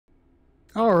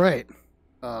All right.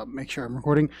 Make sure I'm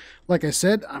recording. Like I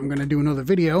said, I'm going to do another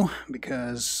video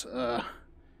because I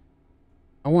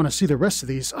want to see the rest of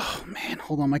these. Oh, man.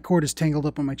 Hold on. My cord is tangled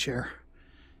up on my chair.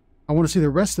 I want to see the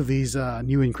rest of these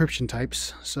new encryption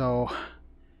types. So,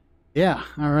 yeah.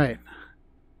 All right.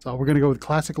 So we're going to go with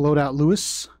Classic Loadout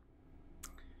Lewis.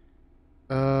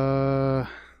 Item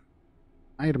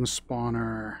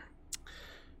spawner.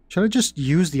 Should I just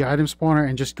use the item spawner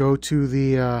and just go to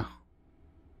the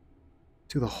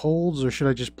holds, or should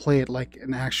I just play it like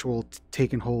an actual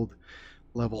take and hold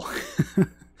level?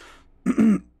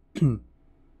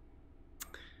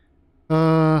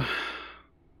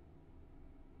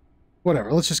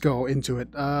 Whatever. Let's just go into it.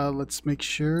 Let's make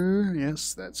sure.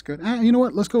 Yes, that's good. You know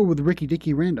what? Let's go with Ricky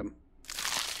Dicky Random.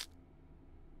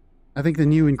 I think the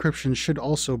new encryption should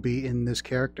also be in this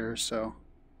character, so...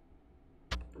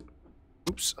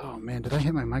 Oops. Oh, man. Did I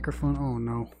hit my microphone? Oh,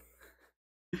 no.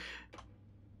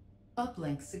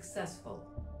 Uplink successful.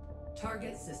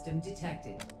 Target system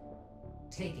detected.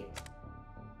 Take it.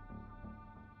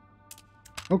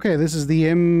 Okay, this is the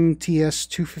MTS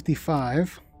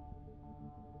 255.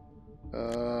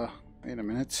 Wait a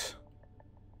minute.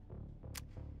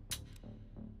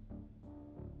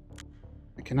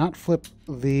 I cannot flip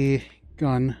the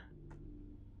gun.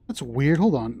 That's weird.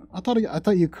 Hold on. I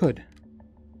thought you could.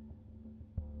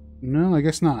 No, I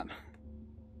guess not.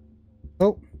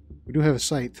 Oh, we do have a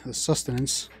sight. The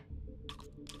sustenance.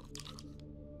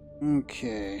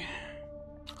 Okay.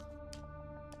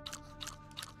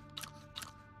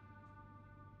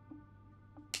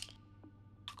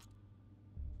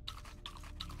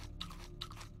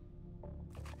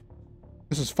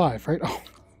 This is 5, right? Oh.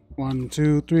 1,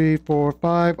 2, 3, 4,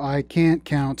 5. I can't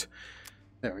count.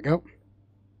 There we go.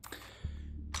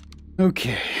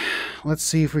 Okay. Let's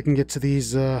see if we can get to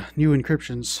these new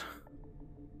encryptions.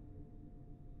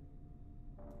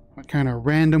 What kind of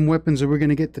random weapons are we going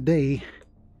to get today?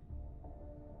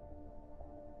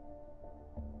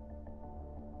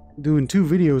 Doing 2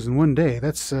 videos in one day.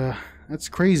 That's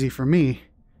crazy for me.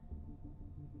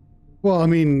 Well, I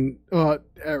mean,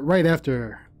 right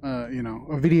after, you know,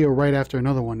 a video right after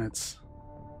another one. That's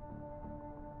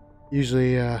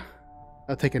usually, I'll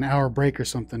take an hour break or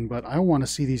something, but I want to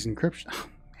see these encryptions. Oh,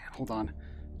 man, hold on.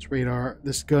 This radar,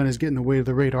 this gun is getting in the way of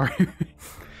the radar.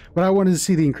 But I wanted to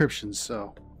see the encryptions,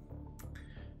 so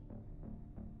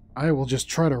I will just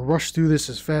try to rush through this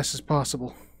as fast as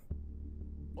possible.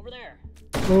 Over there.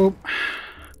 Oh,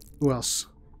 who else?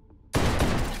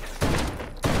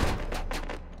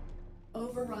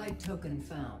 Override token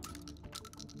found.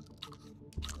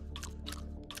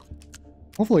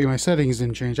 Hopefully my settings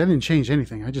didn't change. I didn't change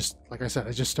anything. I just, like I said,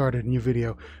 I just started a new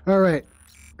video. Alright,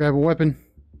 grab a weapon.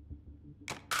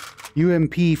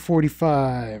 UMP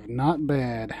 45. Not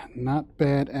bad. Not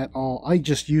bad at all. I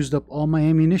just used up all my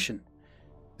ammunition.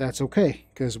 That's okay,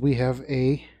 because we have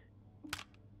a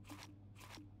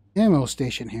ammo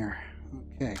station here.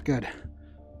 Okay, good.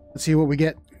 Let's see what we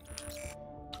get.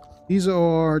 These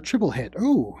are triple hit.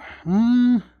 Oh,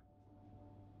 I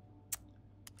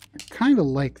kind of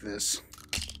like this.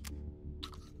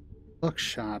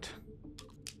 Buckshot.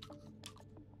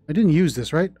 I didn't use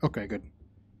this, right? Okay, good.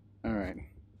 All right.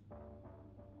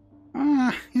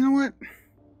 You know what?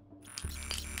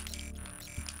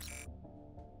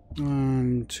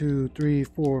 1, 2, 3,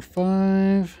 4,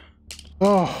 5.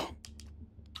 Oh,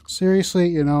 seriously?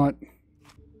 You know what?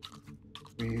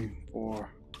 3, 4,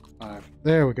 5.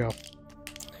 There we go.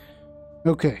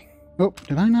 Okay. Oh,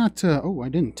 did I not? Oh, I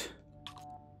didn't.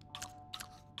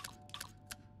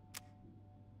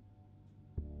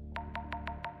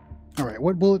 All right.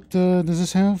 What bullet does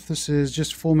this have? This is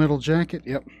just Full Metal Jacket.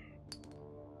 Yep.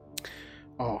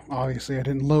 Oh, obviously I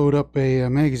didn't load up a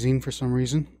magazine for some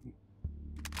reason.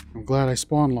 I'm glad I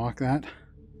spawn locked that.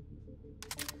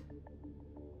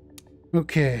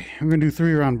 Okay, I'm gonna do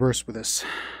 3-round bursts with this.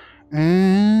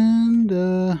 And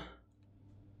yeah,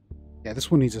 this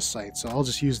one needs a sight, so I'll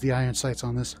just use the iron sights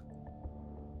on this.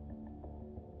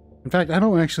 In fact, I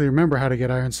don't actually remember how to get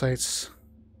iron sights.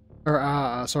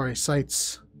 Or sorry,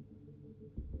 sights.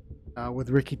 With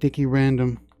Ricky Dicky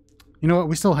Random. You know what,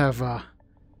 we still have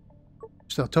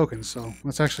tokens, so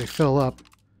let's actually fill up.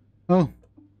 Oh,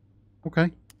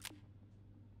 okay.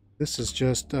 This is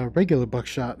just a regular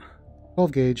buckshot.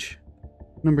 12 gauge.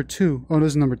 Number 2. Oh, this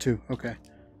is number 2. Okay.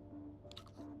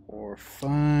 4,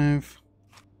 5.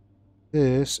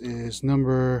 This is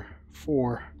number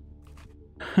 4.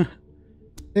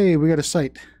 Hey, we got a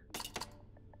sight.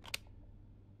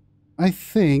 I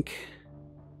think...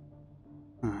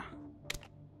 Let's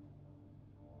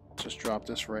just drop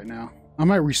this right now. I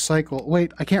might recycle...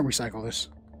 Wait, I can't recycle this.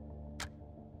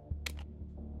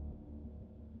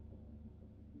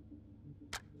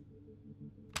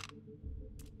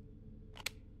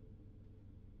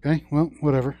 Okay, well,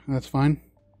 whatever. That's fine.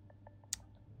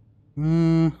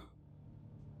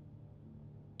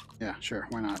 Yeah, sure.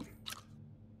 Why not?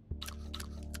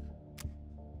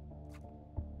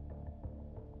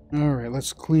 Alright,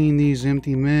 let's clean these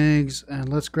empty mags and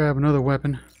let's grab another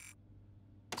weapon.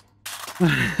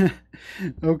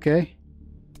 Okay.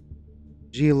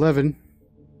 G11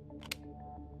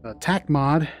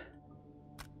 TacMod.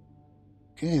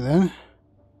 Okay then.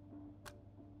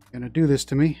 Gonna do this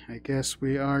to me. I guess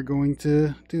we are going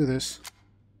to do this.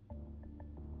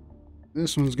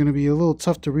 This one's gonna be a little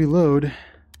tough to reload.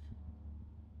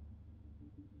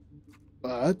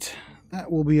 But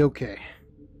that will be okay.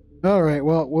 Alright,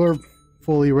 well, we're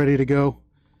fully ready to go.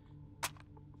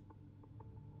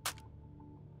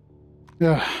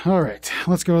 Alright,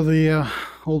 let's go to the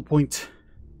hold point.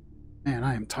 Man,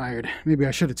 I am tired. Maybe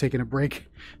I should have taken a break.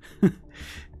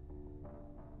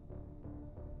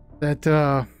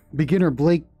 That beginner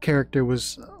Blake character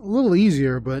was a little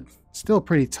easier, but still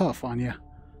pretty tough on you.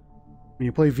 When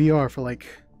you play VR for like,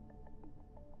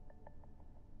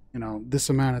 you know, this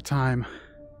amount of time.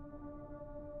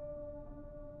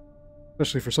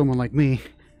 Especially for someone like me.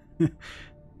 I'm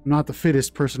not the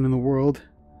fittest person in the world.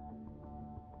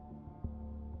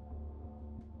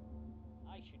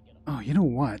 Oh, you know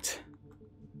what?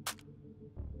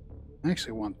 I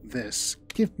actually want this.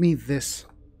 Give me this.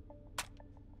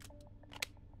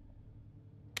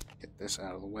 Get this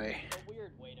out of the way.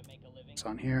 It's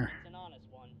on here.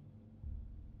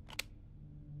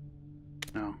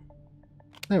 No.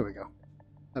 There we go.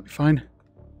 That'd be fine.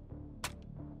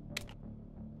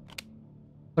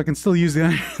 I can still use the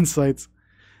iron sights.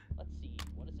 Let's see,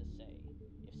 what does it say?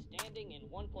 If standing in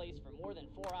one place for more than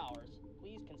 4 hours,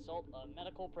 please consult a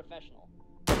medical professional.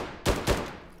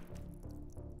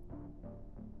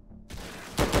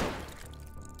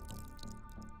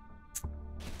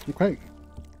 Okay.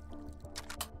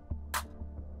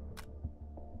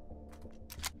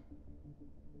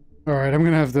 Alright, I'm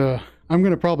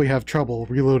gonna probably have trouble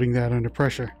reloading that under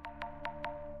pressure.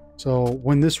 So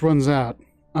when this runs out,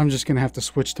 I'm just gonna have to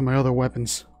switch to my other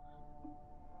weapons.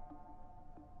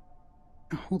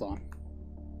 Oh, hold on.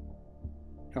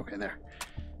 Okay, there.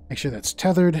 Make sure that's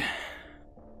tethered.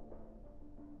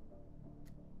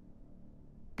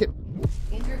 Get.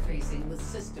 Interfacing with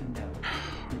system node.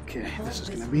 Okay, this is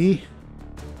gonna be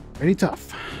pretty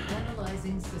tough.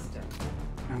 Analyzing system.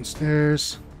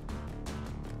 Downstairs.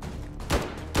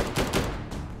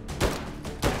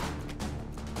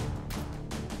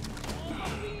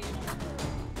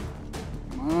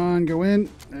 Come on, go in.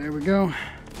 There we go. Where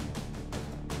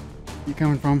you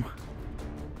coming from?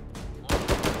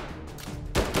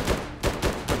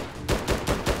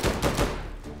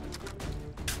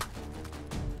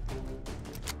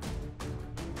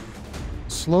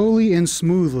 Slowly and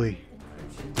smoothly.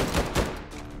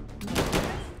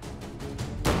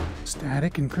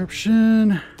 Static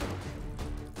encryption.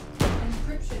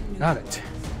 Got it.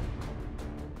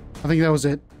 I think that was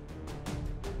it.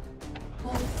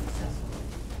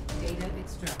 Data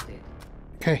extracted.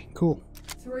 Okay, cool.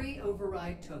 3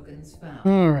 override tokens found.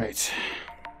 All right.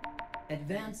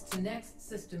 Advance to next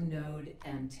system node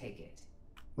and take it.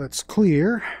 Let's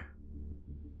clear.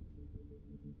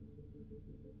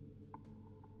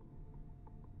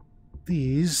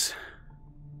 These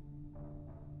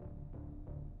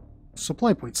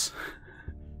supply points.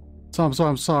 So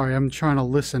I'm sorry. I'm trying to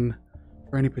listen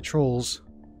for any patrols.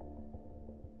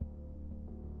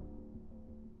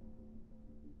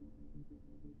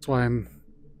 That's why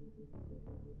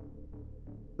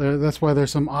that's why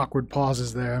there's some awkward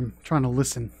pauses there. I'm trying to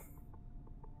listen.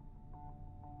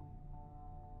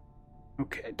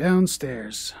 Okay,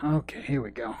 downstairs. Okay, here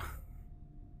we go.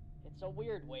 It's a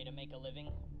weird way to make a living,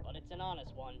 but it's an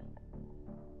honest one.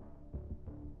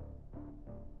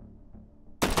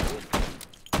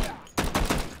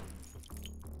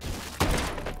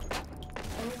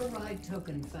 Override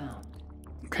token found.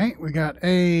 Okay, we got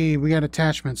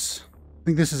attachments. I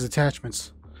think this is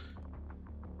attachments.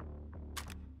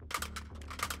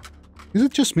 Is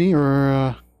it just me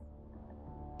or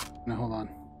no, hold on.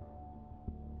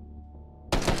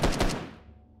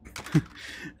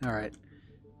 All right.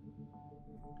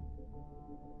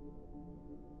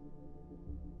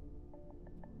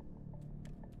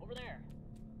 Over there.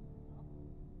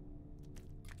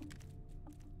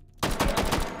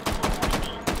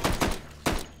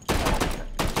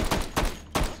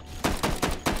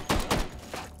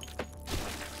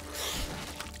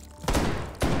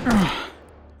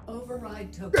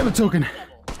 Override token. Grab a token.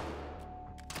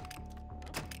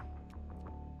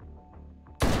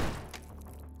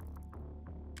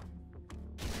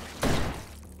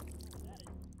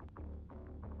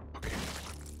 Okay.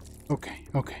 Okay,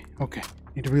 okay, okay.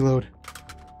 Need to reload.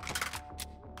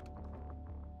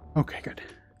 Okay, good.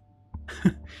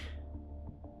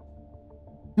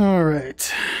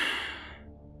 Alright.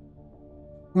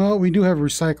 Well, we do have a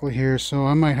recycler here, so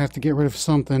I might have to get rid of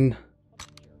something.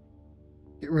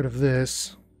 Get rid of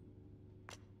this.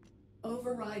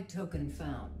 Override token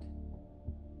found.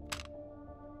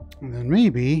 And then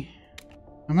maybe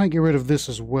I might get rid of this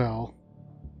as well.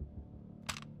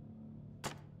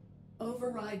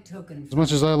 Override token found. As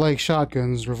much as I like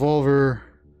shotguns, revolver...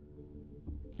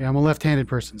 Yeah, I'm a left-handed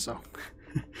person, so...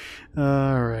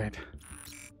 Alright.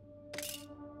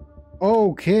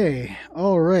 Okay.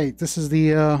 Alright, this is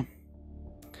the,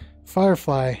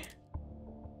 Firefly.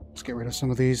 Let's get rid of some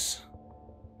of these.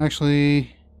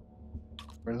 Actually...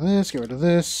 Get rid of this, get rid of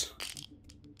this.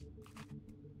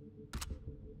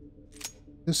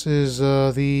 This is,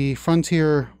 the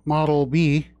Frontier Model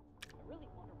B.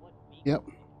 Yep.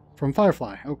 From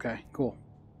Firefly. Okay, cool.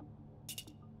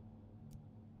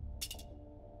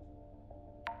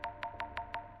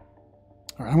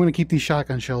 Alright, I'm going to keep these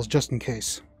shotgun shells just in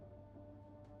case.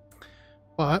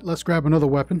 But let's grab another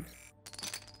weapon.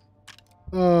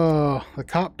 Oh, the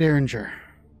Cop Derringer.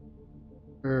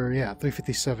 Yeah,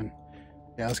 357.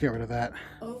 Yeah, let's get rid of that.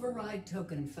 Override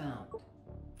token found.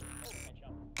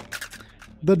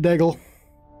 The Degle.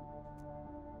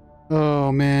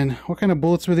 Oh man, what kind of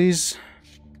bullets were these?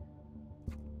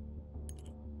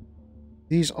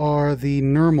 These are the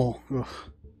normal. Ugh.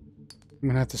 I'm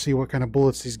gonna have to see what kind of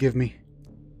bullets these give me.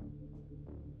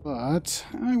 But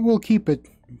I will keep it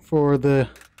for the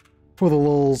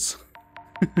lulz.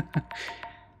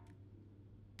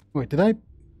 Wait, did I?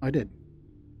 I did.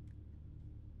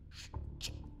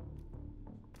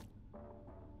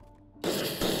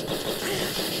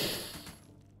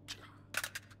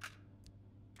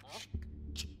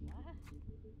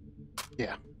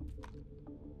 Yeah.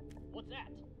 What's that?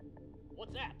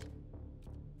 What's that?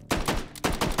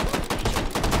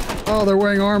 Oh, they're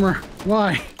wearing armor.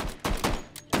 Why?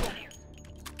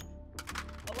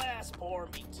 Alas, poor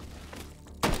meat.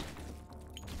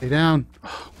 Stay down.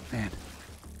 Oh, man.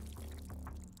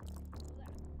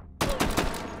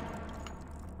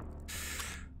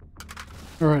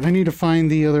 Alright, I need to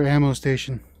find the other ammo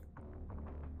station.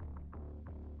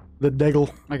 The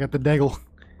Degle. I got the Degle,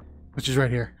 which is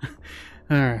right here.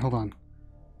 Alright, hold on.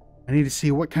 I need to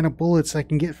see what kind of bullets I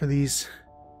can get for these.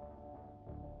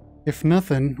 If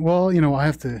nothing, well, you know, I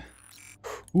have to...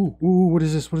 Ooh, what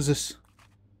is this? What is this?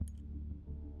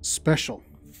 Special.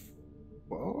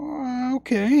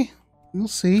 Okay. We'll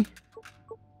see.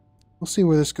 We'll see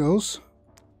where this goes.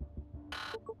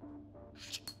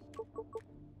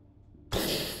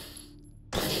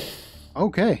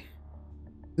 Okay.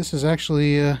 This is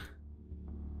actually,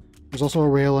 there's also a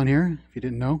rail on here, if you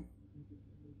didn't know.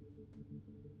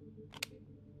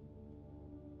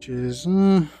 Which is,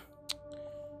 I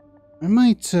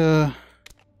might, no,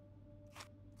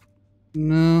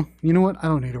 you know what? I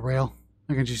don't need a rail.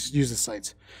 I can just use the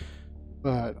sights.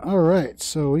 But, alright,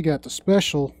 so we got the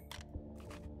special.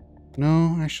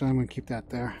 No, actually, I'm going to keep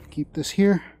that there. Keep this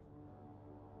here.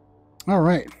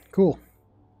 Alright, cool.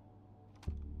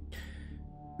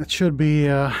 That should be,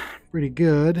 pretty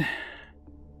good.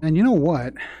 And you know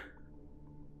what?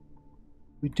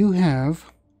 We do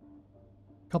have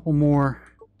a couple more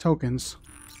tokens.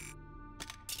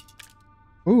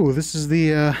 Ooh, this is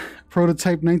the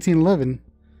prototype 1911.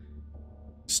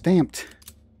 Stamped.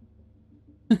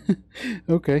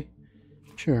 Okay.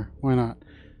 Sure, why not?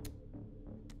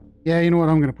 Yeah, you know what?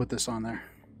 I'm going to put this on there.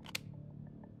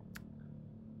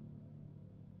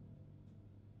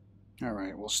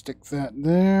 Alright, we'll stick that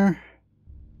there.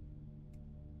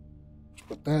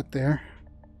 Put that there.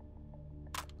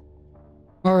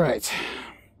 Alright.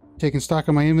 Taking stock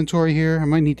of my inventory here. I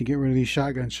might need to get rid of these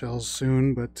shotgun shells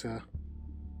soon, but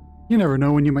you never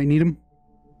know when you might need them.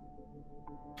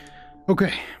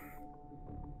 Okay.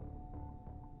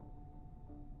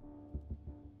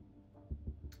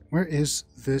 Where is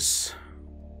this?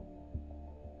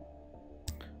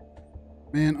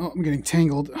 Man, oh, I'm getting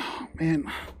tangled. Oh, man.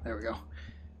 There we go.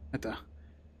 Have to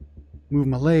move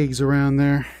my legs around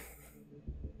there.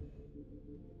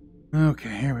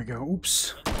 Okay, here we go.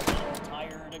 Oops.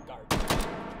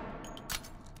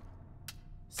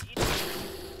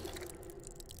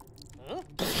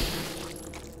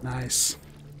 Nice.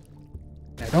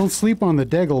 Yeah, don't sleep on the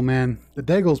Degle, man. The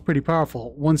Degle's pretty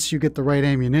powerful once you get the right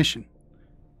ammunition.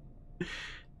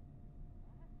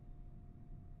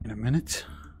 In a minute.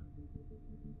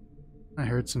 I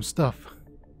heard some stuff.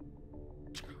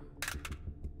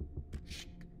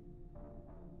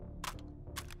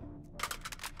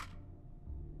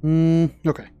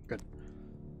 Okay, good.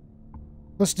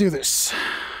 Let's do this.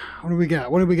 What do we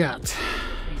got? What do we got?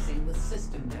 Tracing with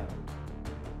system node.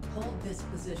 Hold this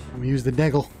position. I'm gonna use the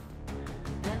Degle.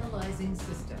 Analyzing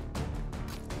system.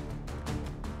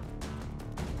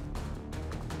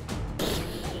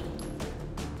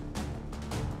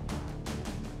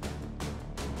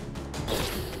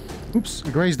 Oops, I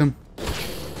grazed him.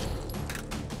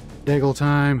 Degle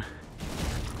time.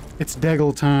 It's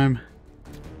Degle time.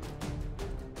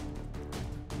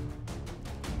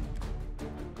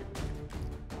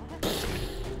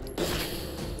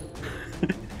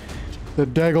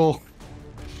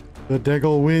 The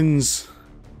Degle wins.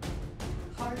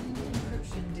 Hardened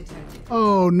encryption detected.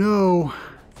 Oh no.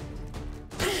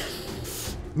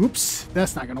 Oops,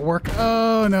 that's not gonna work.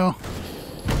 Oh no.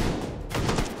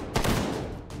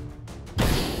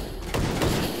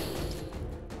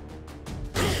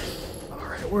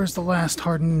 Alright, where's the last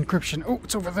hardened encryption? Oh,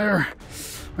 it's over there.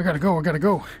 I gotta go, I gotta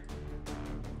go.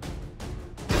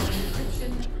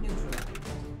 Encryption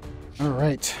neutralized.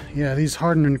 Alright, yeah, these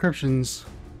hardened encryptions.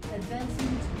 Advancing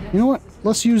to next You know what? system.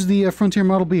 Let's use the Frontier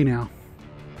Model B now.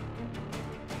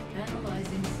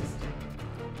 Analyzing system.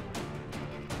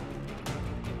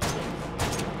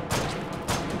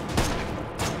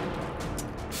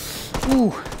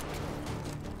 Ooh.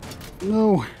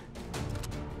 No.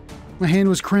 My hand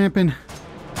was cramping.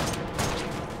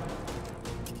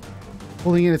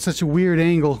 Holding it at such a weird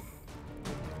angle.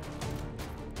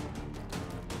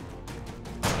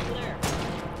 Over there.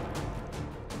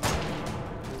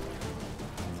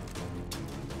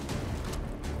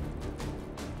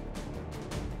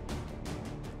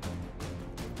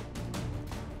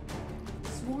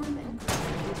 Swarm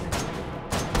encryption detected.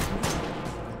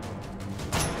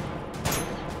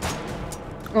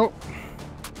 Oh.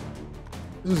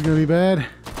 This is gonna be bad.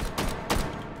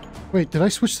 Wait, did I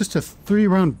switch this to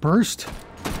 3-round burst?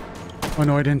 Oh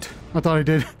no, I didn't. I thought I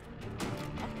did.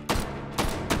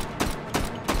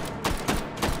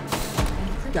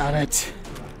 Got it.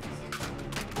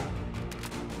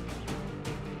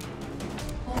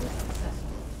 Hold successful.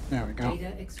 There we go.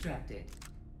 Data extracted.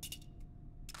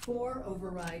 4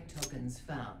 override tokens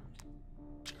found.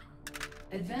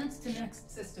 Advance to next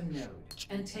system node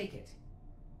and take it.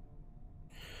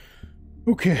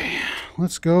 Okay,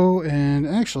 let's go and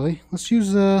actually, let's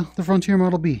use the Frontier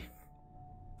Model B.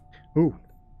 Ooh,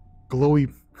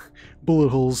 glowy bullet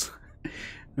holes.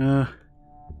 Yeah,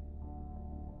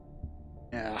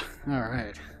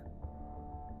 alright.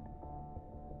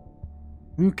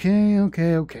 Okay,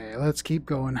 let's keep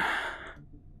going. Oh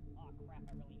crap,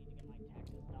 I really need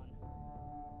to get my taxes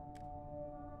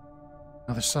done.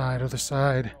 Other side, other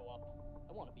side. Grow up.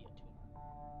 I want to be a tuner.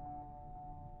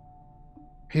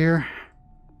 Here.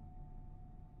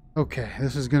 Okay,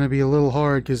 this is gonna be a little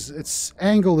hard because it's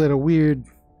angled at a weird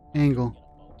angle.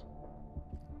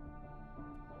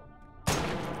 Get a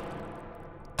boat.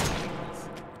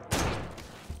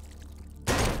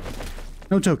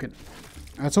 No token.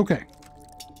 That's okay.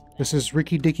 This is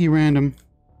Ricky Dicky Random.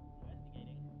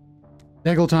 Investigating.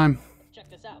 Degle time. Check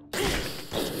this out.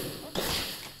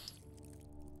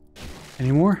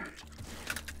 Any more?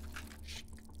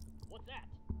 What's that?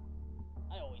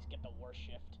 I always get the worst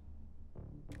shift.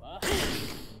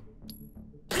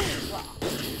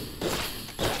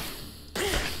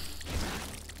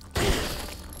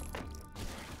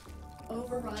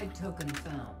 Override token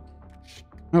found.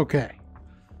 Okay.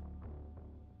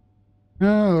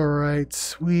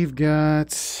 Alright, we've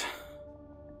got...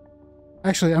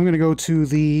 Actually, I'm going to go to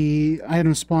the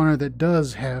item spawner that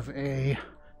does have a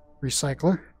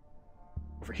recycler.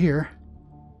 Over here.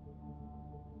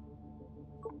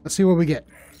 Let's see what we get.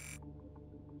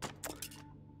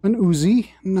 An Uzi,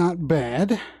 not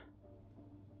bad.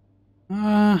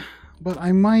 But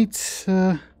I might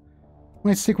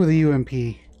stick with a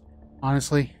UMP.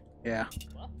 Honestly, yeah.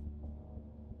 What?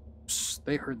 Oops,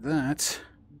 they heard that.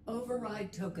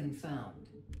 Override token found.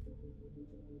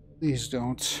 These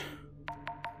don't.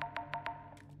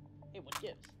 Hey, what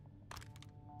gives?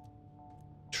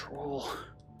 Patrol.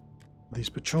 Where these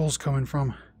patrols coming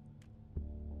from?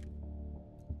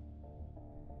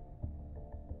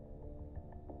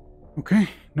 Okay,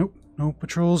 nope, no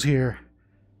patrols here.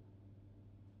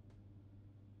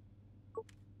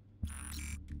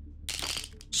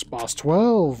 Boss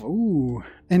 12. Ooh,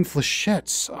 and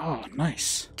flechettes. Oh,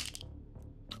 nice.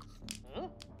 Huh?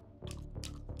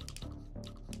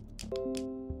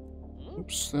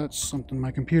 Oops, that's something my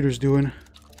computer's doing.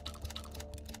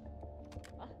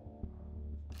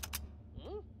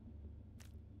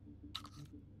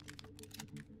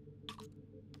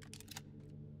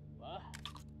 What?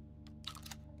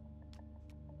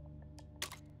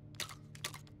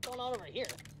 What's going on over here?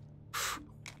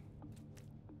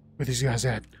 Where these guys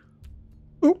at?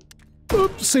 Oh,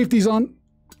 oh, safety's on.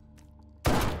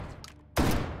 I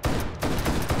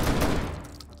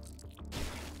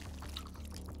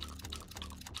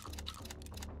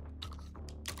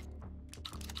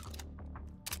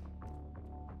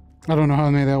don't know how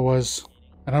many that was.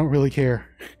 I don't really care.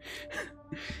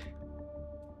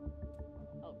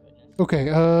 Oh, goodness. Okay,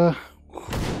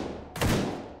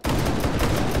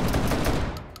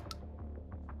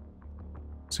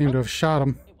 seem to have shot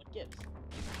him. Hey, what gives?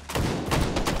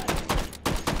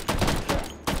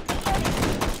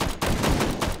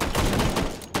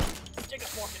 Take a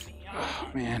fork in me. Oh,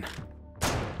 man.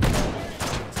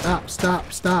 Stop,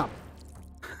 stop, stop.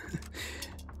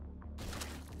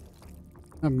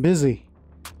 I'm busy.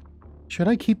 Should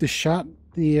I keep the shot,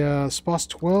 the SPOS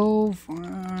 12?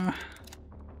 I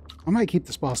might keep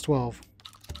the SPOS 12.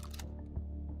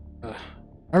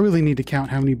 I really need to count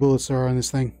how many bullets there are on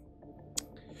this thing.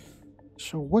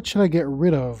 So what should I get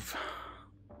rid of?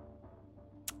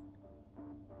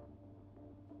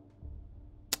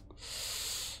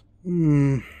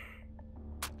 You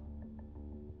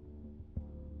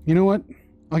know what?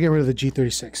 I'll get rid of the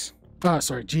G36.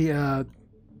 Sorry,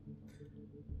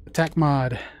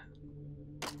 TacMod.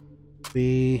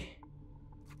 The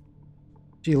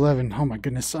G11. Oh my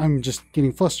goodness, I'm just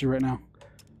getting flustered right now.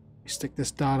 Stick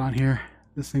this dot on here.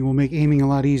 This thing will make aiming a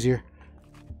lot easier.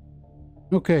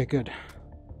 Okay, good.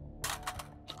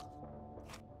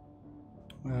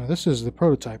 This is the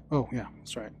prototype. Oh yeah,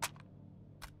 that's right.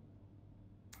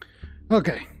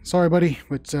 Okay, sorry buddy,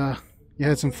 but you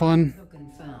had some fun.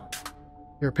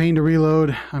 You're a pain to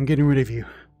reload. I'm getting rid of you.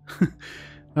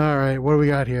 Alright, what do we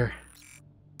got here?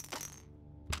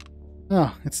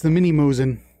 Oh, it's the mini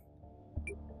Mosin.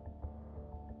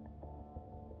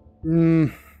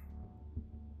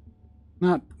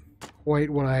 Not quite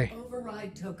what I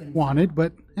wanted,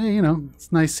 but hey, you know,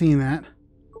 it's nice seeing that.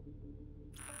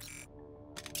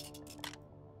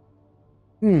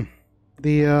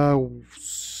 The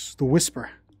Whisper.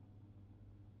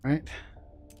 Right?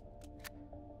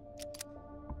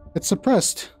 It's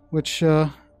suppressed, which, you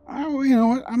know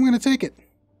what? I'm gonna take it.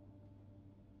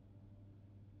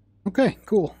 Okay,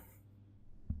 cool.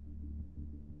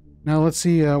 Now let's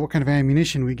see what kind of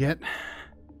ammunition we get.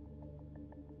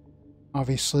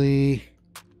 Obviously,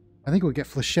 I think we'll get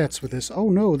flechettes with this.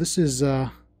 Oh no, this is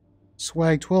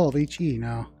Swag 12 HE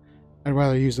now. I'd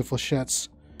rather use the flechettes.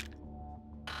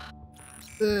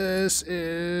 This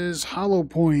is hollow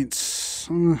points.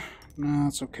 No,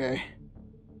 that's okay.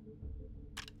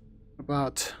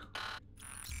 About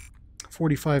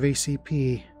 45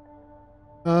 ACP.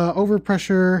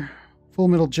 Overpressure, full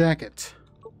metal jacket.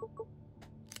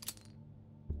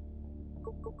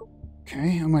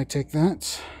 Okay, I might take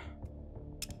that.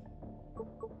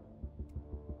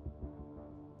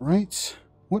 Right.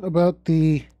 What about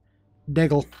the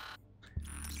Degle?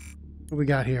 What we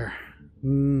got here?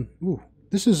 Ooh,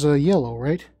 this is a yellow,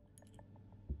 right?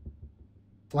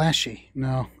 Flashy.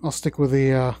 No, I'll stick with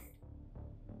the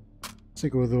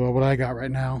what I got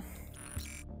right now.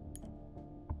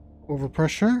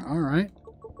 Overpressure. All right.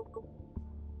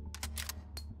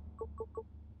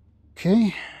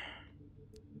 Okay.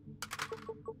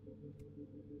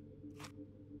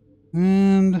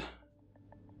 And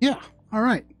yeah. All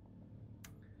right.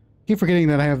 Keep forgetting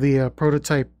that I have the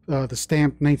prototype, the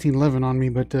stamped 1911 on me,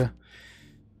 but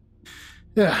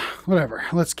yeah, whatever.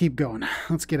 Let's keep going.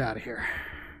 Let's get out of here.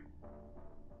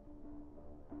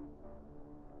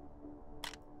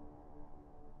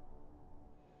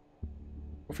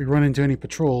 If we run into any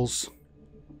patrols,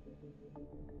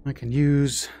 I can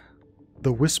use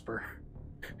the Whisper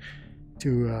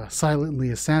to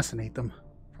silently assassinate them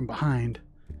from behind.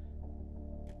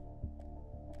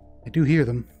 I do hear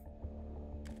them.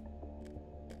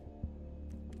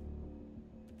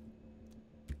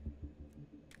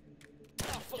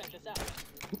 Check this out.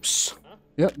 Oops.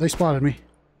 Yep, they spotted me.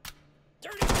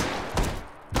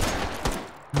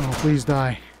 Oh, please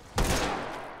die.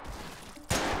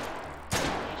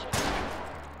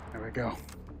 There we go.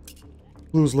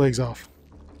 Blew his legs off.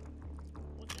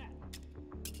 What's that?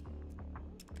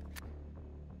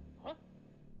 Huh?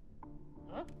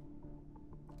 Huh?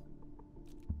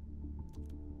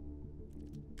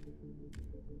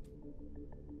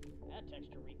 That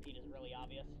texture repeat is really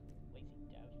obvious. Lazy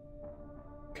dev.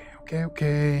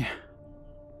 Okay.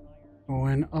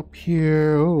 Going up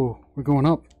here. Oh, we're going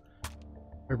up.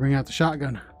 Better bring out the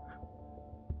shotgun.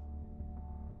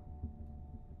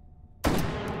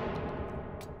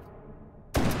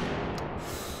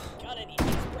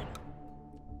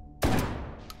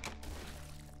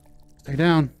 Stay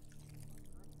down.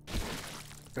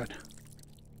 Good.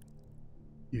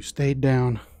 You stayed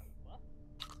down.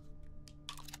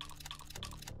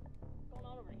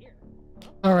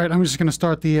 Alright, I'm just gonna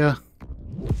start the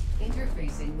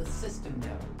Interfacing with system node.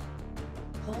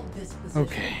 Hold this position.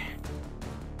 okay.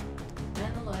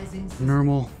 Analyzing system.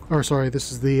 Normal, or sorry,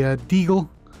 this is the Degle.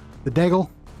 The Degle.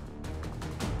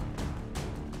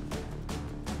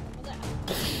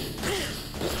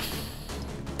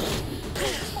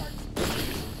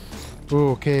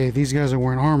 Okay, these guys are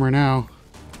wearing armor now.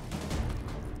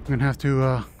 I'm gonna have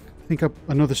to think up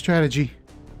another strategy.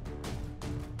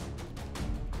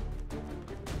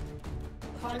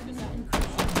 Hardened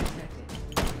encryption detected.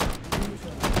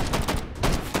 Neutral.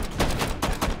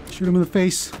 Shoot him in the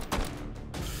face.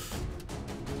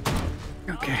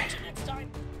 Okay.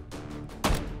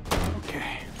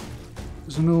 Okay.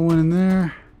 There's another one in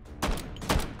there.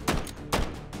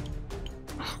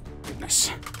 Oh,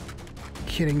 goodness.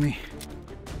 Kidding me.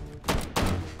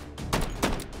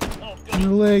 In the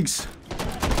legs.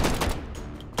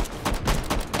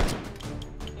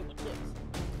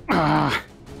 Ah.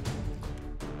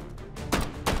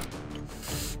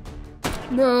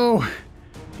 No.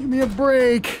 Give me a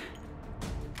break.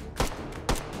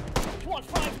 You want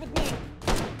fries with me?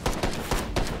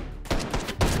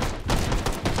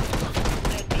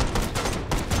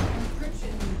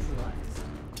 Encryption neutralized.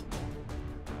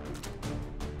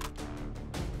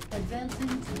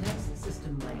 Advancing to next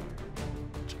system layer.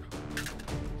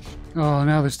 Oh,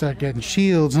 now they start getting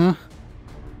shields, huh?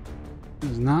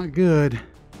 This is not good.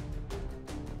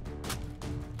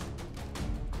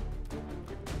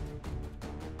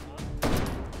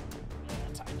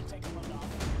 Time to take a load off.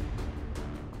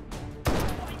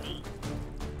 Why me?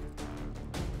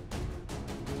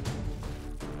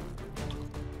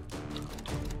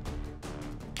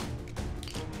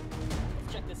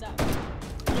 Check this out.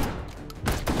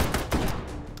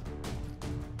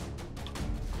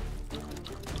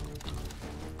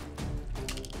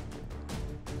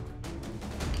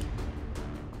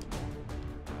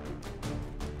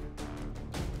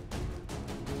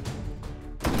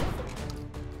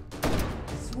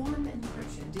 Swarm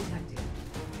encryption detected.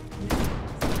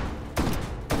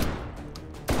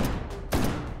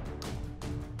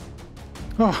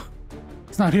 Oh,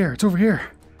 it's not here. It's over here.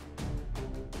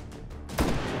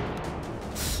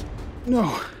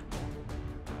 No.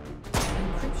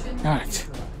 Encryption Got it.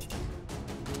 neutralized.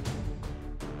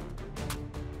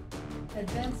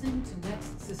 Advancing to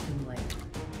next system layer.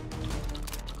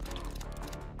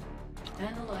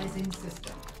 Analyzing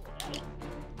system.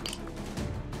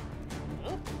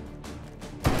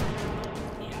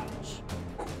 Ouch.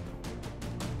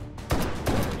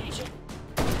 Coordination.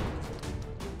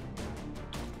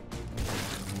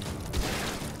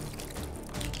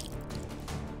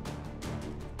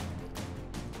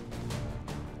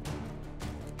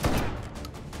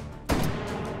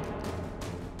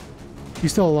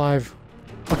 He's still alive.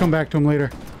 I'll come back to him later.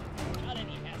 Got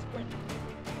any aspirin?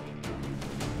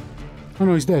 Oh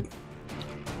no, he's dead.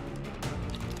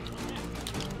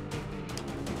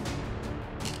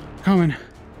 Coming.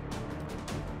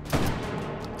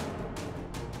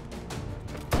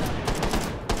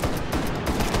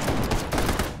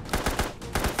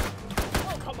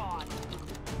 Oh, come on.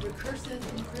 Recursive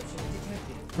encryption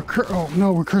detected. Oh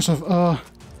no, recursive. Oh,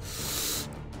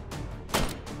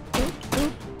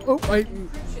 I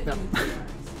Encryption Yep. neutralized.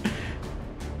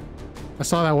 I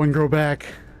saw that one grow back.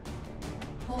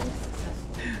 Hold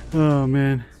successful. Oh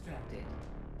man. Extracted.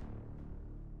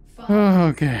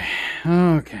 Okay.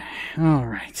 Okay. All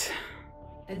right.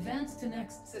 Advance to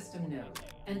next system node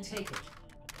and take it.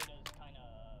 Potatoes kinda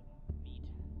meat.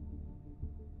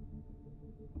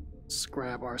 Let's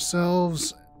grab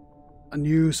ourselves a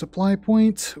new supply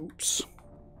point. Oops.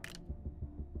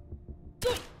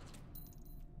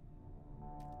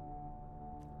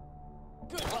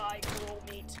 Goodbye, cool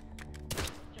meat.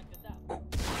 Check this out.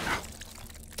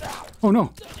 Oh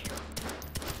no.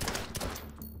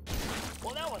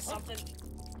 Well, that was something.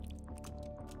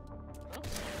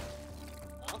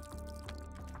 Huh?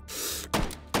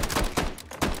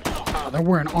 Oh, they're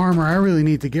wearing armor. I really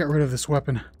need to get rid of this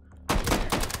weapon. Piece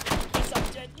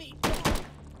of dead meat.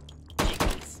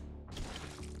 Jeez.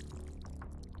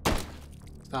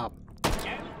 Stop.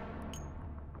 Damn it.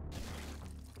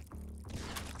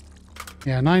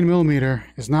 Yeah, 9mm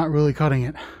is not really cutting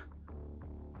it.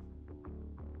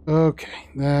 Okay,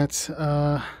 that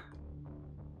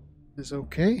is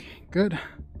okay. Good.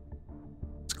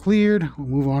 It's cleared. We'll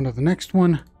move on to the next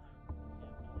one.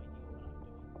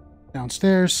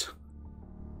 Downstairs.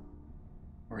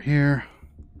 We're here.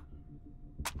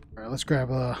 All right, let's grab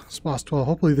SPOS 12.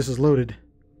 Hopefully this is loaded.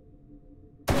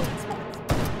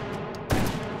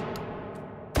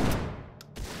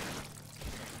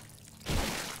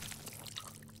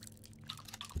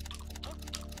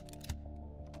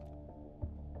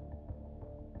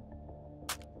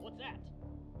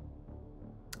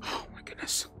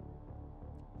 goodness.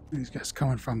 Where are these guys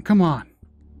coming from? Come on.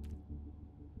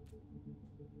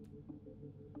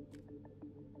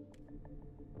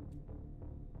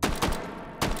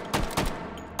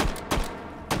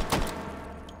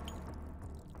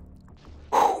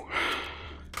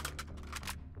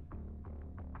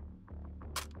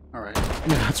 Alright.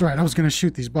 Yeah, that's right. I was going to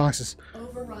shoot these boxes.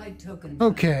 Override token.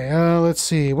 Okay, let's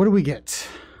see. What do we get?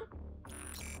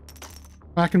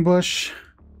 Quackenbush?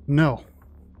 No.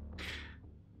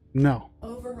 No.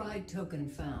 Override token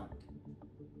found.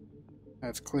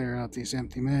 Let's clear out these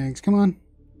empty mags. Come on.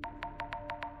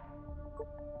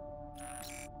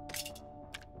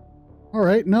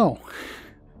 Alright, no.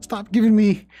 Stop giving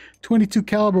me 22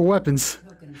 caliber weapons.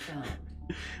 Token found.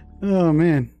 Oh,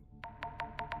 man.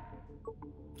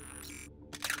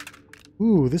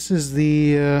 Ooh, this is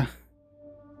the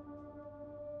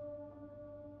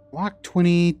Block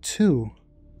 22.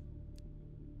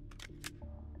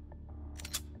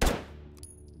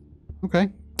 Okay.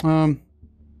 Not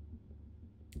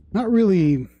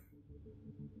really.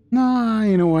 Nah,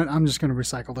 you know what? I'm just gonna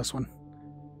recycle this one.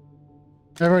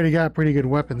 I've already got pretty good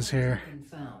weapons here. Token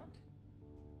found.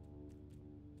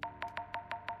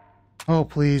 Oh,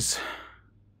 please.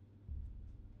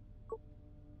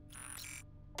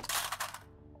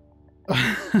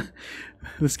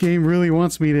 This game really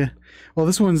wants me to... Well,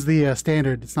 this one's the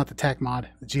standard. It's not the TacMod,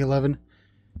 the G11.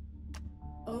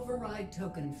 Override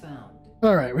token found.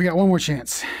 Alright, we got one more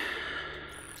chance.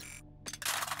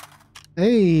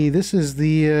 Hey, this is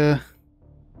the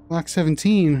Block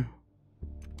 17.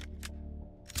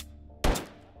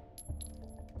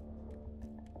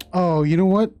 Oh, you know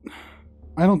what?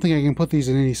 I don't think I can put these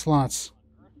in any slots.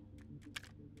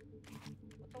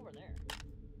 What's over there?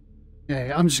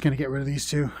 Yeah, I'm just gonna get rid of these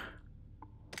two.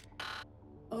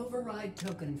 Override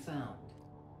token found.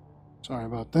 Sorry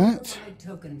about that. Override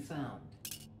token found.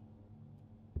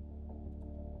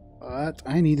 But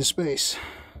I need a space.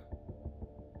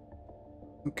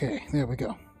 Okay, there we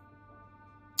go.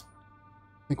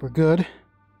 I think we're good.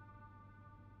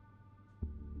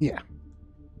 Yeah.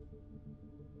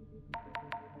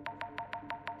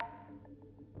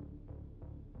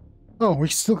 Oh, we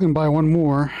still can buy one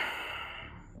more.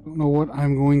 Don't know what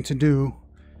I'm going to do.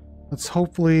 Let's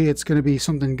hopefully it's going to be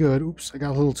something good. Oops, I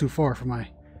got a little too far from my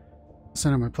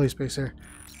center of my play space there.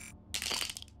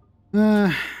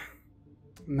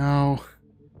 No.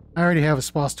 I already have a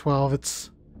SPOS 12. It's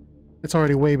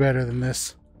already way better than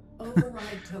this.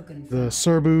 Override token The found.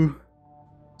 Serbu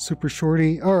Super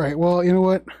Shorty. Alright, well, you know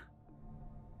what?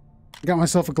 I got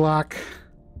myself a Glock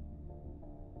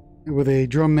with a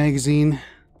drum magazine.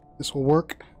 This will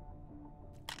work.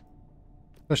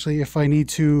 Especially if I need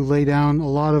to lay down a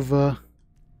lot of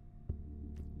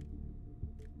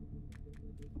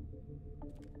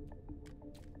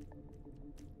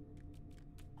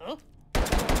Huh?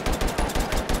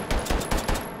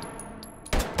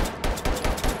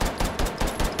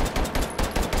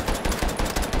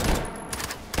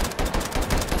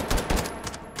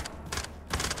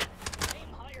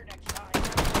 Aim higher next time.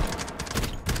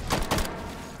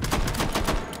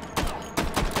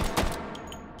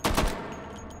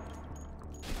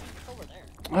 Over there.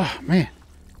 oh man.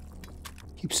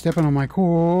 Keep stepping on my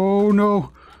core. Oh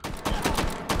no.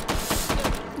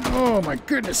 Oh my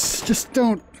goodness. Just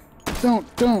don't.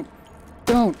 Don't. Got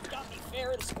me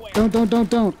fair and square.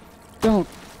 Don't.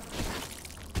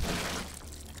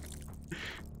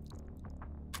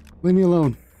 Leave me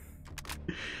alone.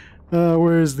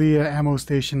 Where's the ammo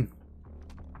station?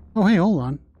 Oh, hey, hold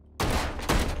on.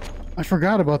 I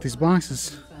forgot about these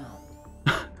boxes.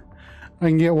 Found. I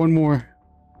can get one more.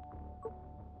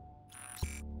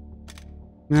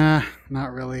 Nah,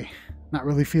 not really. Not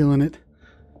really feeling it.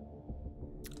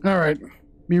 Alright.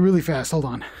 Be really fast. Hold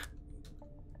on.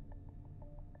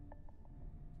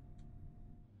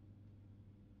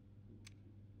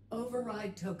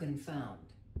 Override token found.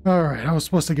 Alright, I was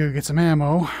supposed to go get some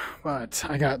ammo, but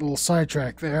I got a little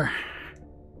sidetracked there.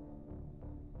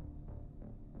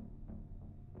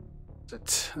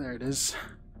 There it is.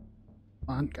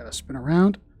 Come on, gotta spin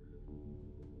around.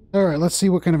 Alright, let's see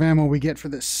what kind of ammo we get for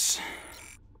this.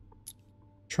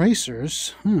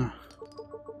 Tracers? Huh.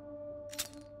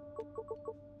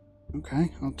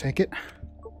 Okay, I'll take it.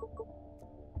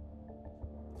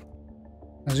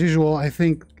 As usual, I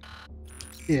think...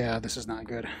 Yeah, this is not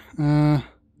good.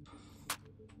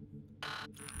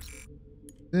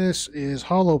 This is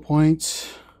hollow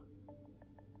point.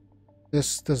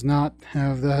 This does not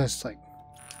have this, like,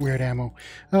 weird ammo.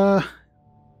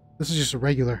 This is just a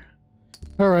regular.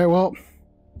 Alright, well,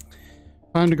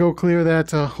 time to go clear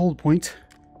that hold point.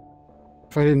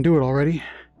 If I didn't do it already.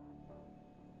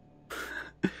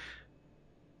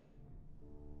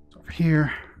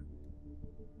 here.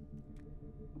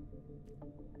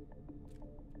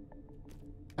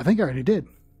 I think I already did.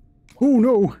 Oh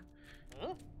no!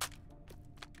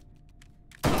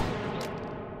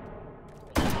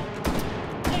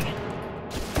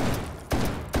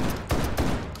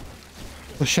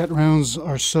 Flechette rounds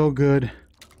are so good.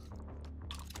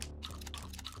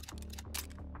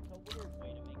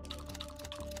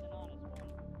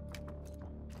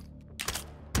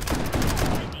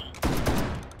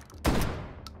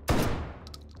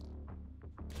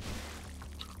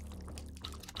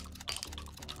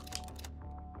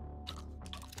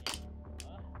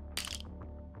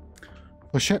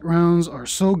 Flechette rounds are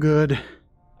so good. I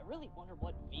really wonder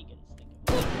what vegans think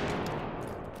of it.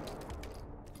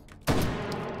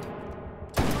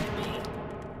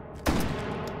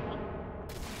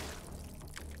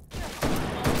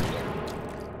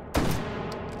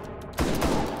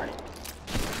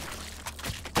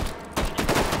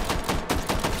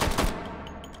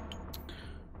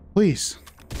 Please.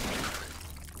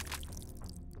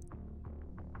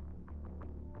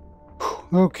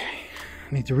 Okay.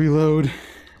 I need to reload.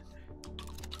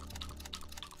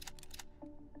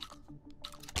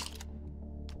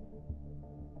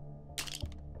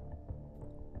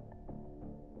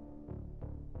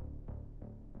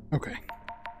 Okay.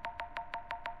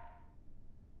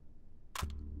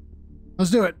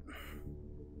 Let's do it.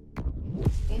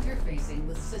 Interfacing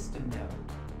with system node.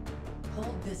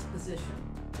 Hold this position.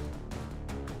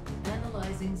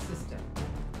 Analyzing system.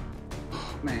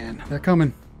 Oh, man, they're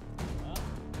coming.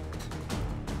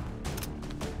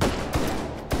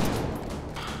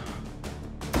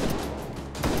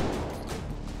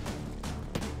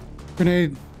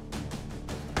 Grenade.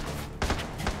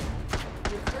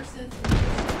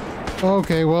 Recursive.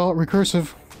 Okay, well,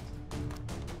 recursive.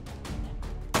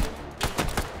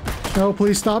 No,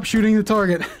 please stop shooting the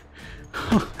target.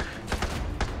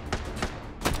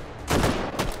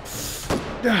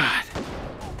 God.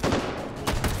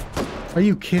 Are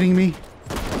you kidding me?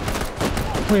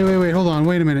 Wait, hold on,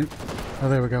 wait a minute. Oh,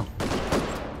 there we go.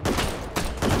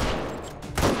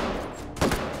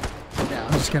 Yeah,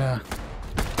 I'm just gonna...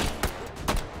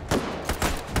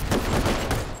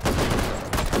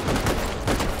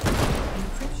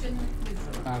 Encryption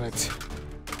neutral. Got it.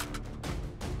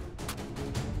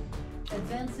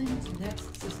 Advancing to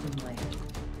next system layer.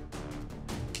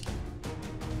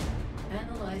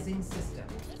 Analyzing system.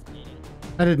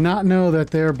 I did not know that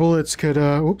their bullets could,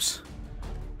 oops,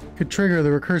 could trigger the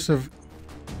recursive.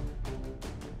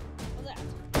 What's that?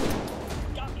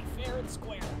 Got me fair and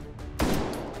square.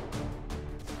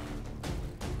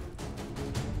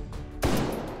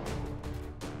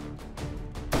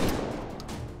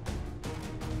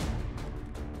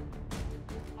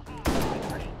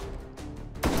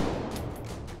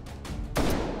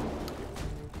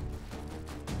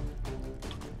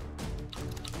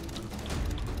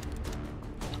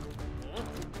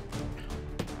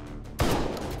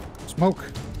 Smoke.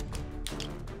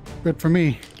 Good for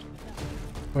me,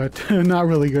 but not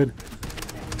really good.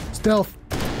 Stealth.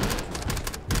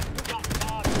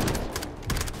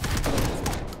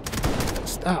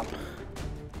 Stop.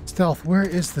 Stealth, where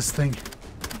is this thing?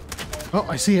 Oh,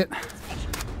 I see it.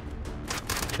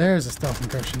 There's a stealth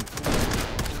encryption.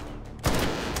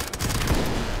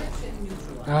 Encryption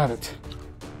neutralized. Got it.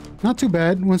 Not too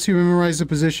bad once you memorize the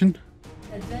position.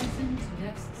 Advancing to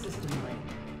next system layer.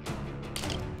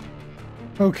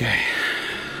 Okay.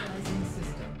 Analyzing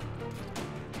system.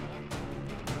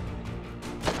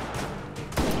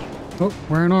 Oh,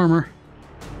 wearing armor.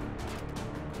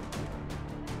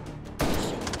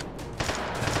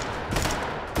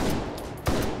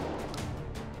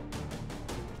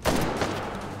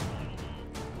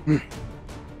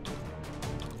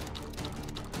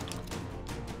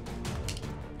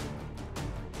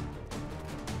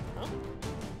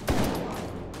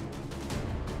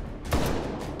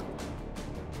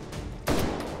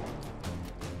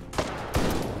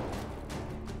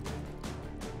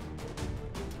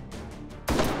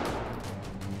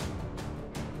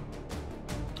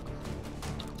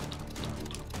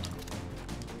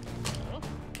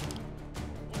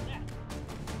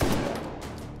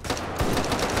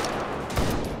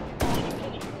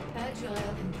 Agile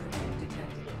encryption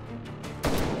detected.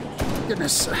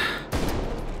 Goodness.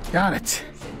 Got it.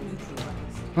 Encryption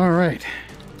neutralized. All right.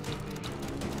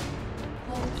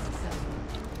 Hold successful.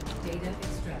 Data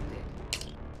extracted.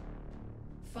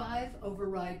 5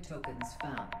 override tokens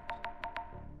found.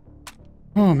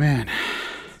 Oh, man.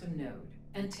 System node.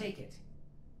 And take it.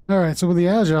 All right, so with the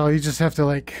Agile, you just have to,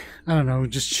 like, I don't know,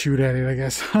 just shoot at it, I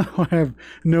guess. I don't have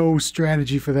no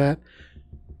strategy for that.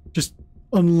 Just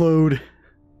unload.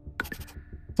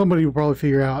 Somebody will probably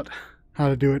figure out how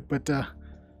to do it, but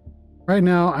right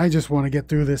now I just want to get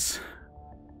through this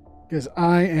because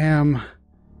I am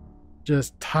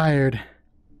just tired.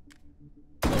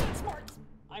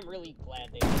 I'm really glad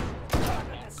they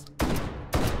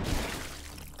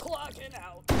clocking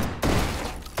out.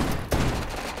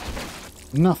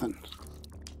 Nothing.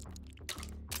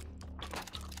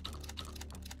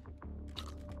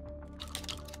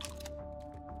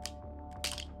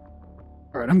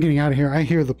 All right, I'm getting out of here. I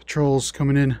hear the patrols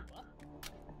coming in.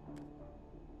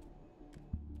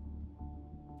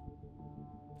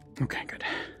 Okay, good.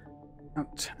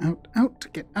 Out, out, out.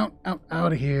 Get out, out,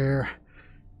 out of here.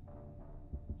 Get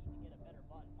a better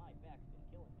button. My back's been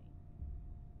killing me.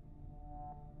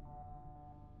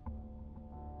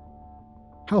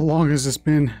 How long has this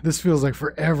been? This feels like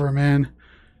forever, man.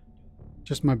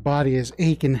 Just my body is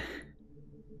aching.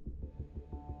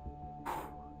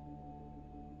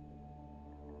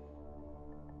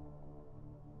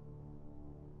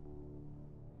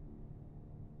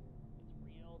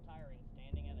 It's real tiring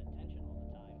standing at attention all the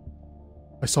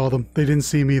time. I saw them. They didn't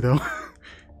see me, though.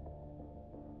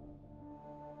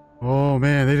 Oh,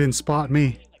 man. They didn't spot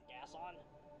me. Putting the gas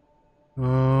on.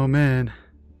 Oh, man.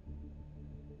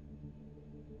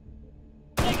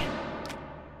 Take it.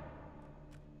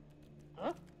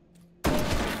 Huh?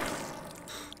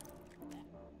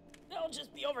 They'll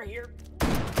just be over here.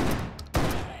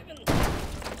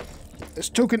 This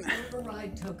token.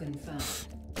 Override token found.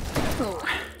 Oh.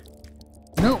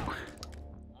 No.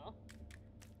 Huh?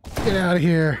 Get out of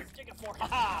here. Stick it for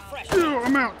haha, fresh. Oh,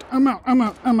 I'm out. I'm out. I'm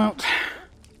out. I'm out.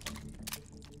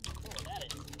 Oh, that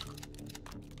is.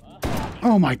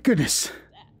 Oh, my goodness.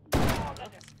 Oh,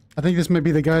 goodness. I think this might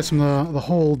be the guys from the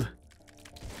hold.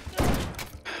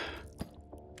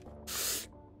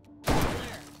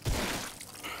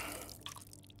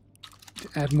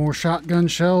 Add more shotgun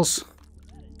shells.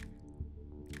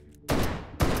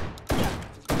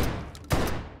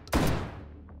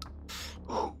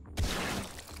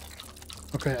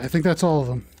 Okay, I think that's all of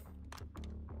them.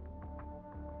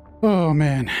 Oh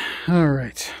man.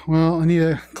 Alright. Well, I need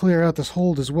to clear out this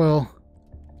hold as well.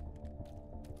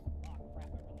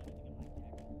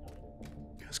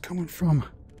 It's coming from.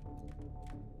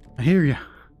 I hear you.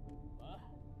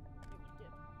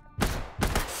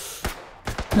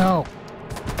 No.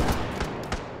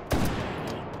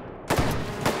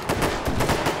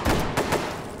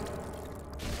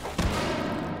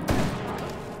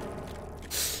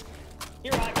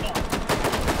 Here I go.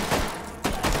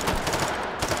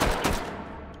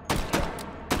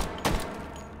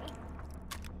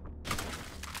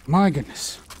 My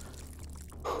goodness.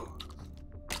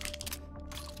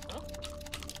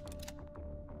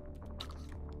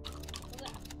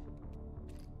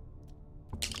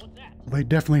 What's that? Well, they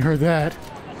definitely heard that.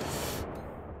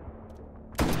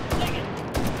 Take it.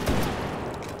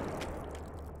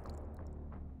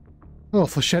 Oh,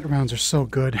 flechette rounds are so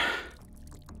good.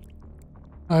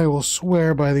 I will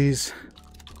swear by these.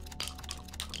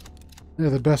 They're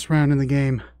the best round in the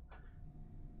game.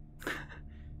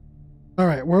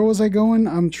 Alright, where was I going?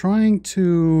 I'm trying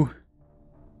to...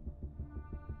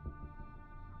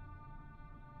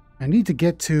 I need to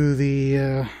get to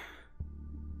the...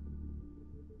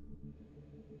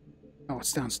 Oh,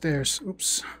 it's downstairs.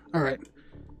 Oops. Alright.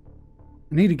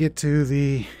 I need to get to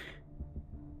the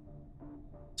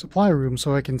supply room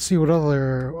so I can see what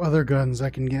other guns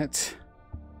I can get.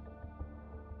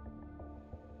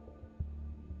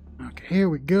 Okay, here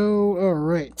we go.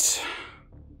 Alright.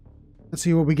 Let's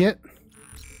see what we get.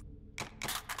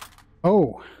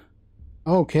 Oh.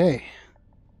 Okay.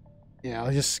 Yeah,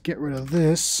 I'll just get rid of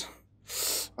this.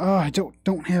 Oh, I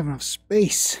don't have enough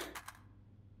space.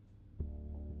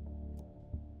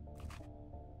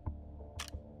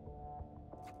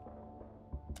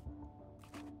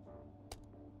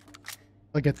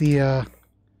 I'll get the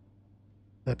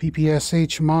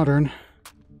PPSH Modern.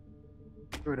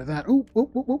 Get rid of that. Oh,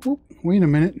 wait a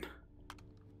minute.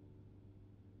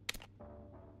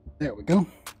 There we go.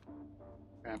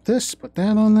 Grab this, put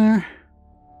that on there.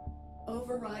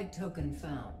 Override token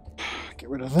found. Get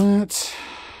rid of that.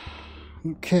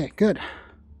 Okay, good.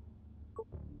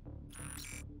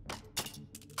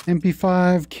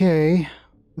 MP5K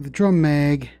with a drum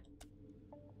mag.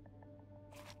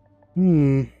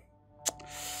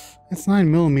 It's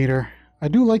 9mm. I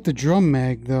do like the drum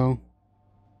mag though.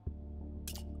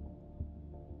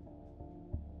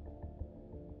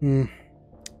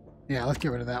 Yeah, let's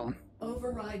get rid of that one.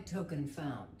 Override token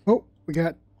found. Oh, we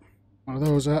got one of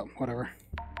those up. Whatever.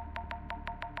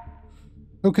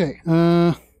 Okay.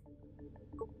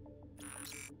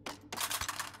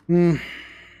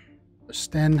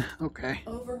 Sten. Okay.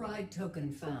 Override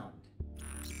token found.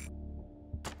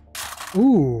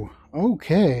 Ooh.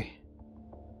 Okay.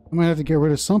 I might have to get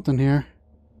rid of something here.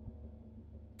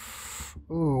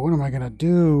 Ooh, what am I gonna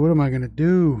do? What am I gonna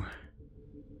do?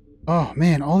 Oh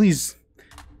man, all these.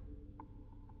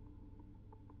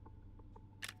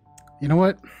 You know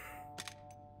what?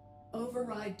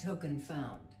 Override token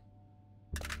found.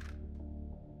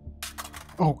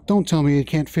 Oh, don't tell me it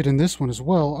can't fit in this one as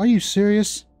well. Are you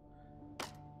serious?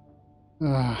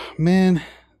 Man.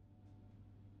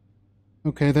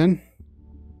 Okay then.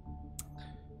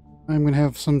 I'm gonna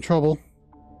have some trouble.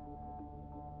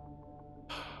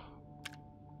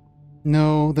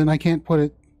 No, then I can't put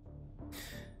it.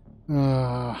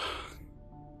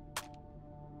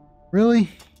 Really?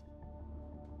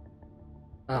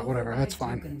 Whatever, that's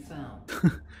fine.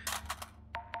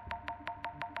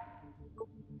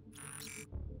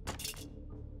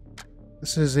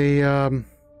 This is a,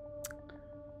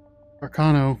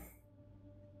 Arcano.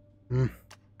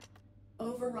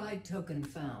 Override token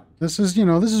found. This is, you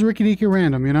know, this is Ricky Dicky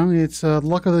Random, you know? It's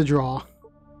luck of the draw.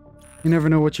 You never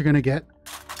know what you're gonna get.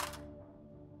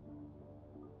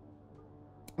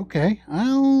 Okay,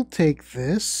 I'll take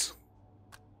this.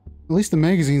 At least the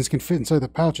magazines can fit inside the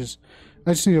pouches.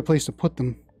 I just need a place to put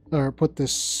them. Or put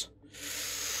this.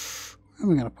 Where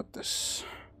am I gonna put this?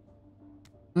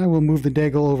 I will move the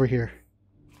Degle over here.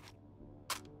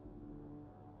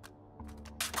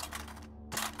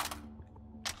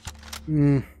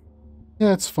 Yeah,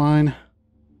 that's fine.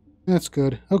 That's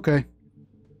good. Okay.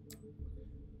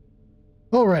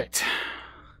 Alright.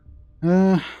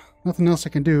 Nothing else I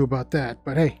can do about that,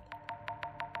 but hey.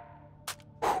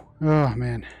 Oh,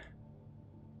 man.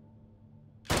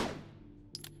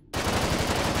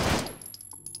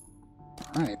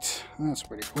 Alright, that's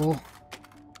pretty cool.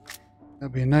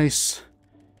 That'd be nice.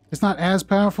 It's not as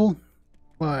powerful,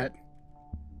 but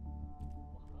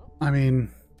I mean,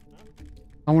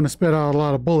 I want to spit out a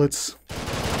lot of bullets.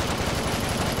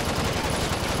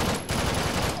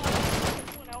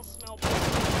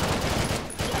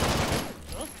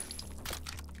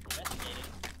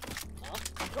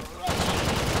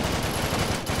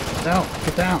 No,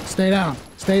 get down, stay down,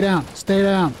 stay down, stay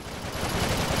down.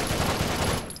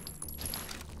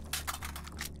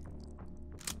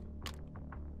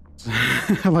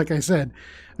 Like I said,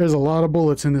 there's a lot of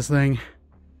bullets in this thing.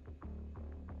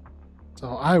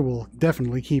 So I will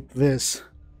definitely keep this.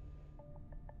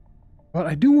 But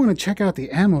I do want to check out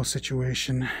the ammo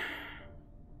situation.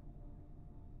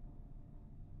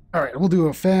 Alright, we'll do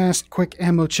a fast, quick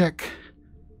ammo check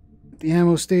at the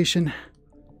ammo station.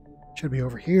 Should be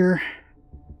over here.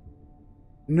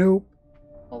 Nope.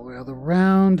 All the way other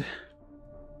round.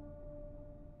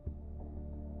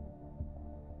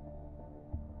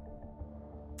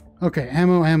 Okay,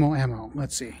 ammo.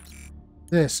 Let's see.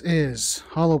 This is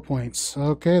hollow points.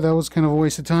 Okay, that was kind of a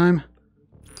waste of time.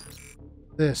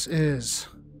 This is...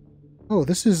 Oh,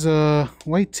 this is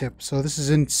white tip. So this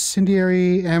is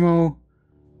incendiary ammo,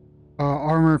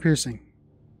 armor piercing.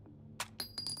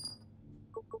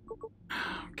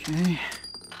 Okay.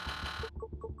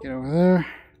 Get over there.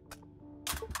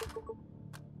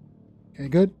 Okay,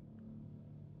 good.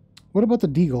 What about the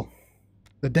Degle?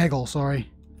 The Degle, sorry.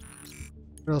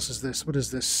 What else is this? What is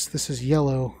this? This is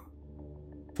yellow.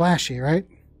 Flashy, right?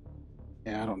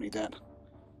 Yeah, I don't need that.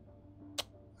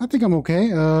 I think I'm okay.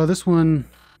 This one...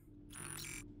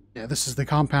 Yeah, this is the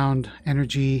compound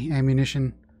energy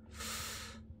ammunition.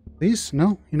 Please?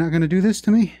 No? You're not going to do this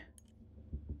to me?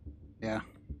 Yeah.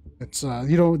 It's,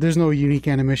 you know, there's no unique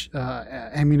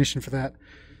ammunition for that.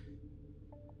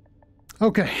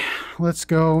 Okay, let's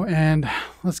go and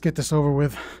let's get this over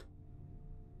with.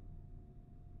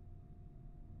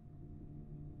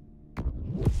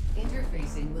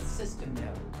 Interfacing with system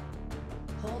node.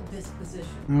 Hold this position.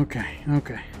 Okay,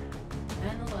 okay.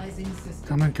 Analyzing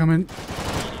system. Come in.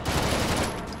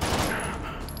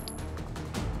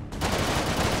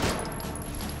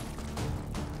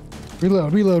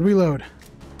 Reload.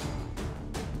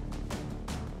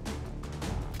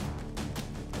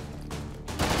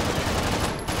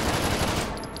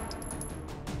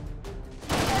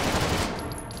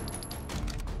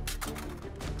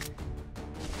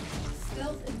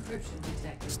 Stealth encryption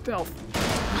detected. Stealth.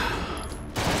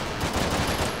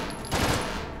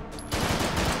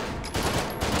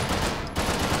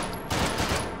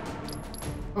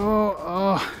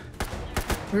 Oh,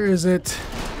 where is it?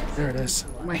 There it is.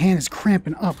 My hand is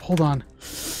cramping up. Hold on.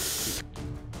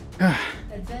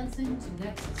 Advancing to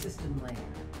next system layer.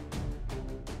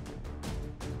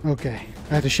 Okay,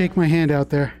 I had to shake my hand out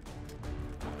there.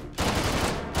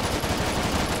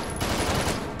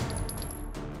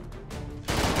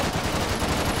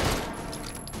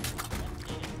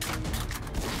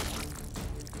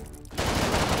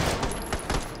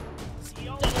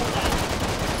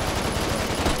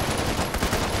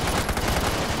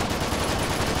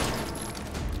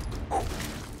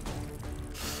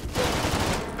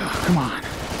 come on.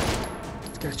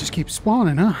 These guys just keep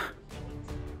spawning, huh?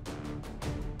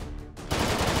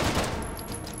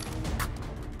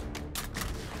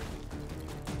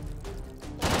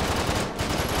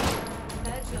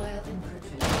 Agile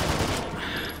encryption.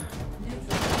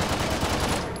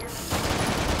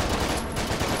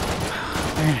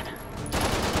 Man.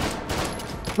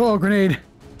 Oh, grenade.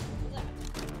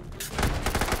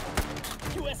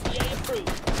 USDA approved.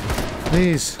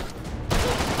 Please.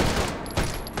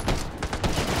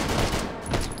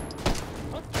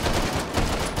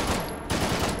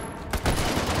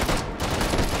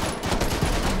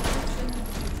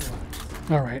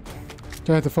 All right.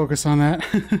 Do I have to focus on that?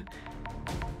 Advancing.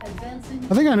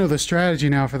 I think I know the strategy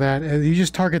now for that. You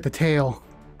just target the tail.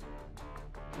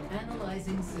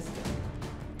 Analyzing system.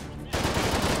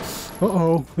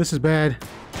 Uh-oh, this is bad.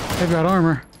 They've got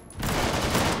armor.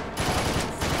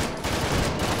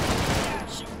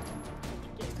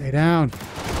 Stay down.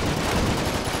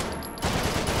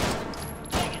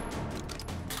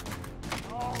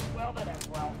 Oh, well, that ends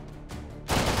well.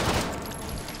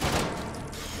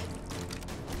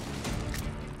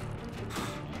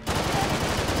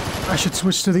 I should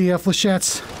switch to the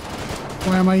flechettes.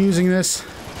 Why am I using this?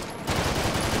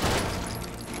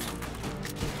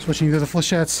 Switching to the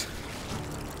flechettes. What's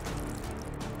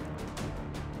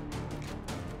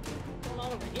going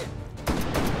on over here?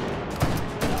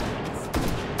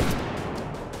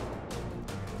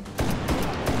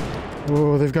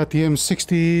 Oh, they've got the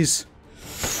M60s.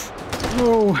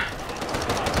 Oh.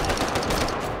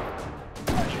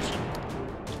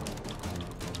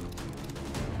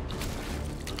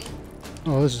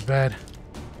 Oh, this is bad.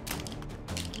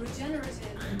 Regenerative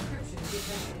encryption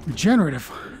detected.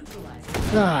 Regenerative.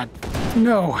 Neutralizing. God,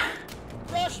 no.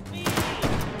 Rush me!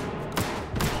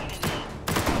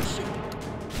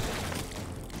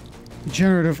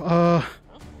 Regenerative, oh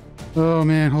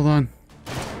man, hold on.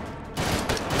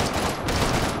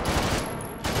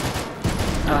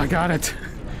 I got it.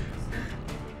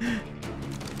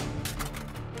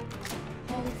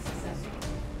 Hold successful.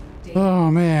 Oh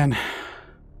man.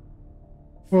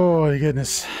 Oh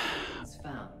goodness. Is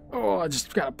found. Oh, I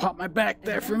just gotta pop my back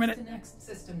there for a Advance minute. to next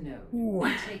system node. Ooh.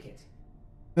 And take it.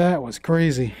 That was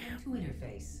crazy. To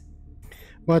interface.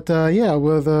 But yeah,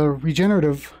 with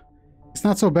regenerative, it's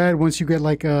not so bad once you get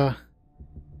like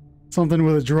something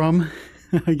with a drum,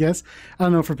 I guess. I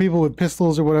don't know, for people with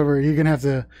pistols or whatever, you're gonna have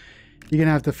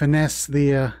to finesse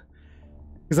the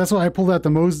because that's why I pulled out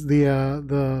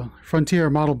the Frontier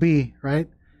Model B, right?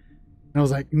 And I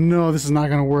was like, no, this is not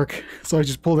gonna work. So I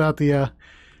just pulled out the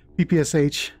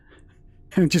PPSH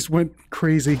and it just went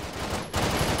crazy.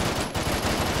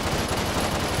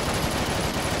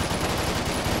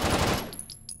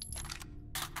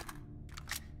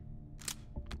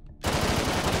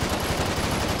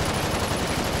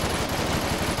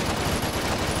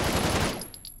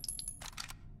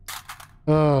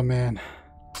 Oh man,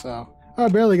 so I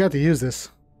barely got to use this,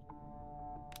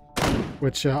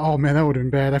 which oh man, that would have been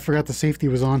bad. I forgot the safety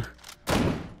was on.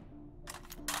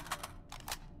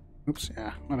 Oops,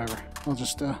 yeah, whatever. I'll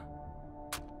just and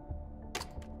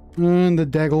the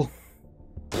Degle,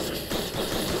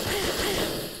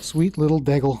 sweet little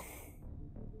Degle.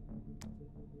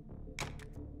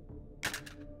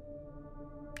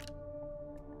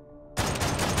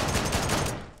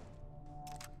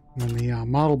 And the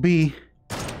Model B.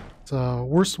 It's a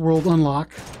Worst World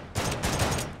Unlock,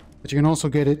 but you can also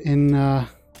get it in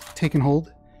Take and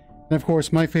Hold. And of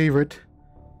course, my favorite,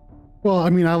 well, I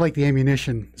mean, I like the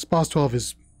ammunition. SPOS 12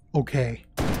 is okay.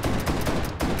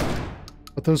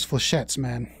 But those flechettes,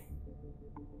 man,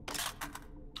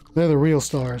 they're the real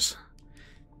stars.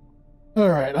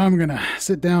 Alright, I'm gonna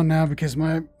sit down now because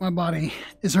my body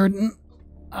is hurting.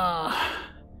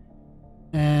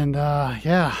 And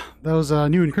yeah, those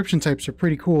new encryption types are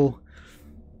pretty cool.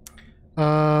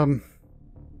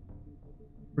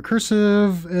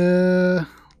 Recursive,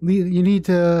 you need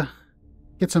to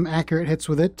get some accurate hits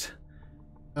with it.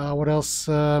 What else?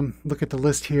 Look at the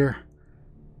list here.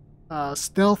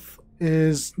 Stealth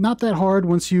is not that hard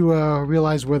once you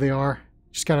realize where they are.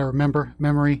 Just gotta remember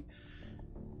memory.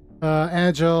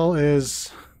 Agile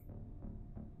is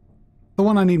the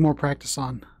one I need more practice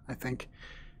on, I think.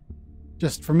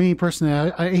 Just for me personally,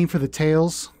 I aim for the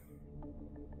tails,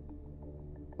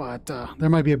 but there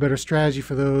might be a better strategy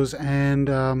for those.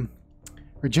 And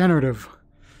regenerative,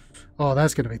 oh,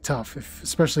 that's gonna be tough,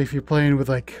 especially if you're playing with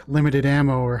like limited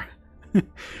ammo or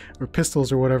or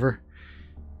pistols or whatever.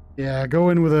 Yeah,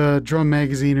 go in with a drum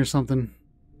magazine or something,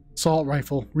 assault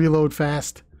rifle, reload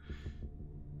fast.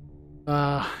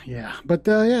 Yeah, but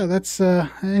yeah, that's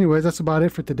anyways, that's about it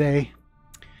for today,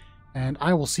 and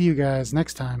I will see you guys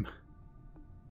next time.